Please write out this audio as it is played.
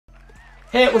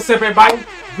Hey, what's up, everybody?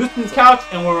 Houston's Couch,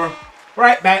 and we're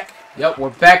right back. Yep, we're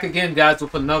back again, guys,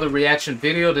 with another reaction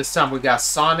video. This time we got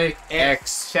Sonic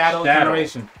X Shadow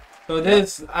Generation. So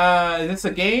this, is this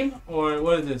a game or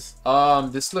what is this?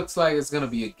 This looks like it's gonna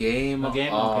be a game. A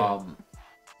game. Okay.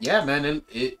 Yeah, man.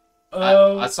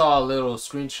 I saw a little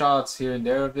screenshots here and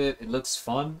there of it. It looks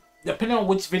fun. Depending on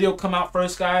which video come out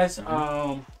first, guys.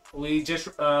 We just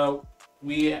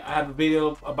we have a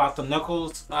video about the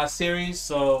Knuckles series,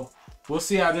 so we'll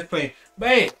see how this plays. But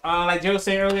hey, like Joe was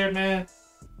saying earlier, man.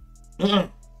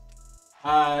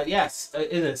 Yes,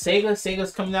 is it Sega?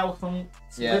 Sega's coming out with some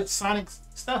good Sonic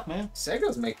stuff, man.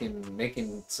 Sega's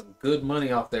making some good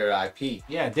money off their IP.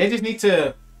 Yeah, they just need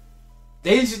to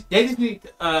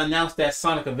announce that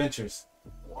Sonic Adventures,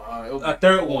 a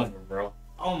third one, bro.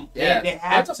 Yeah, they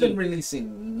have to. Been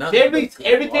releasing nothing. They released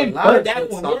everything but that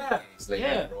one.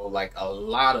 Yeah, bro. Like a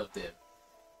lot of them.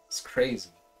 It's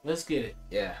crazy. Let's get it.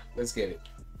 Yeah, let's get it.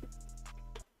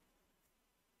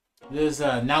 This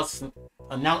announcement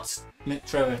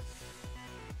trailer.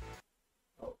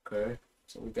 Okay,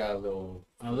 so we got a little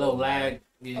lag.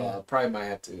 Yeah, probably might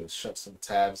have to shut some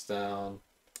tabs down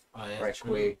right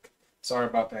quick. Sorry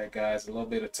about that, guys. A little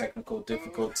bit of technical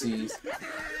difficulties.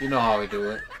 You know how we do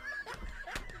it.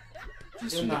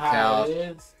 Just from the couch.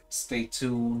 Stay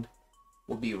tuned.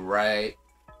 We'll be right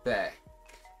back.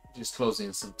 Just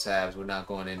closing some tabs. We're not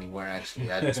going anywhere.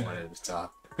 Actually, I just wanted to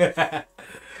talk.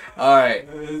 All right,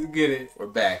 let's get it. We're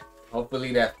back.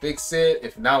 Hopefully that fixed it.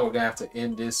 If not, we're gonna have to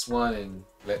end this one and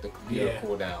let the computer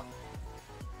cool down.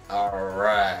 All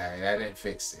right, that didn't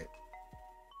fix it.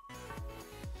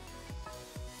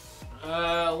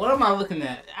 What am I looking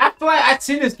at? I feel like I've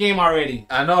seen this game already.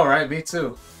 I know, right? Me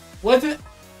too. Was it?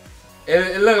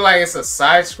 It looked like it's a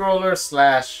side scroller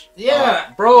slash.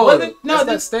 Yeah, bro. No,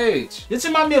 that stage. This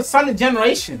reminds me of Sonic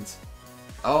Generations.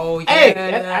 Oh yeah. Hey,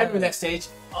 I remember that stage.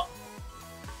 Oh.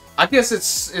 I guess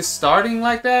it's starting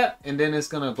like that, and then it's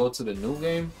gonna go to the new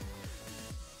game.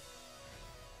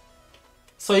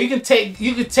 So you can take.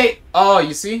 Oh,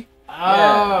 you see? Oh,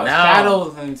 yeah,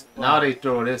 shadows and. Now they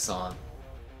throw this on.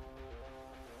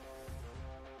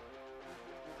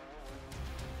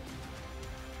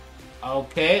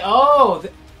 Okay. Oh,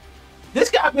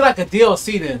 this gotta be like a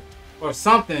DLC then, or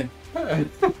something. I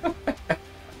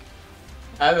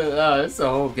don't know. It's a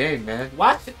whole game, man.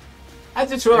 Watch it. I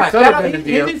just realized that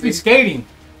he just be skating.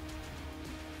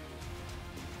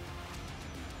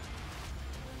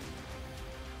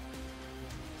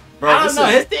 Bro, I don't know.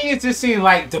 His thing is just seem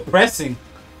like depressing.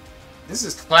 This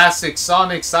is classic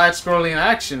Sonic side-scrolling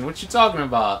action. What you talking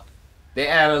about? They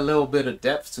add a little bit of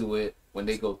depth to it when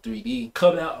they go 3D.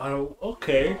 Cut out.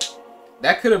 Okay.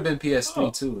 That could have been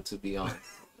PS3 too, to be honest.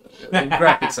 The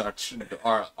graphics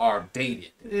are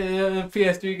dated. Yeah,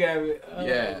 PS3 guy.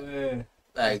 Yeah. Man.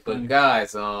 Like, but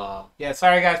guys, yeah,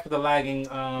 sorry guys for the lagging.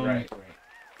 Right.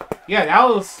 Yeah, that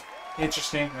was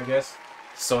interesting, I guess.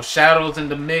 So Shadow's in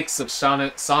the mix of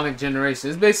Sonic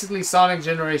Generations. It's basically Sonic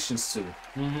Generations 2.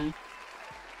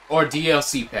 Or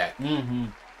DLC pack.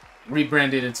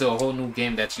 Rebranded into a whole new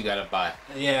game that you gotta buy.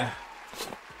 Yeah.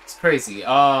 It's crazy.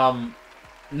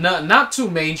 Not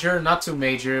too major. Not too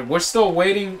major. We're still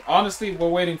waiting. Honestly, we're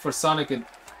waiting for Sonic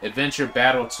Adventure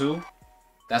Battle 2.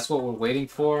 That's what we're waiting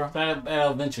for.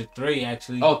 Battle Adventure 3,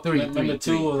 actually. Oh, 3. Remember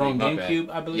 2 was on GameCube,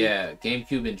 I believe? Yeah,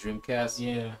 GameCube and Dreamcast.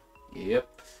 Yeah.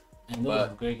 Yep. And those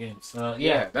are great games. So,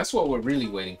 yeah, that's what we're really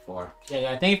waiting for.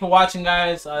 Yeah, thank you for watching,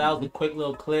 guys. That was a quick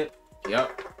little clip.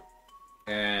 Yep.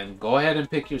 And go ahead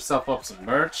and pick yourself up some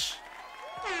merch.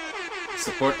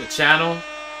 Support the channel.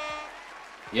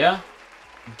 Yeah.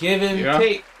 Give and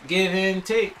take. Give and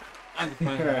take.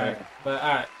 But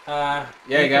alright. Yeah,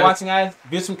 thanks for watching, guys.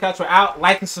 Houston Couch, we're out.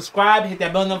 Like and subscribe. Hit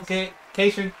that bell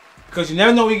notification. Because you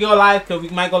never know when we go live. Because we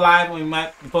might go live when we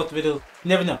might post a video. You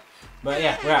never know. But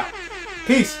yeah, we're out.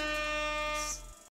 Peace.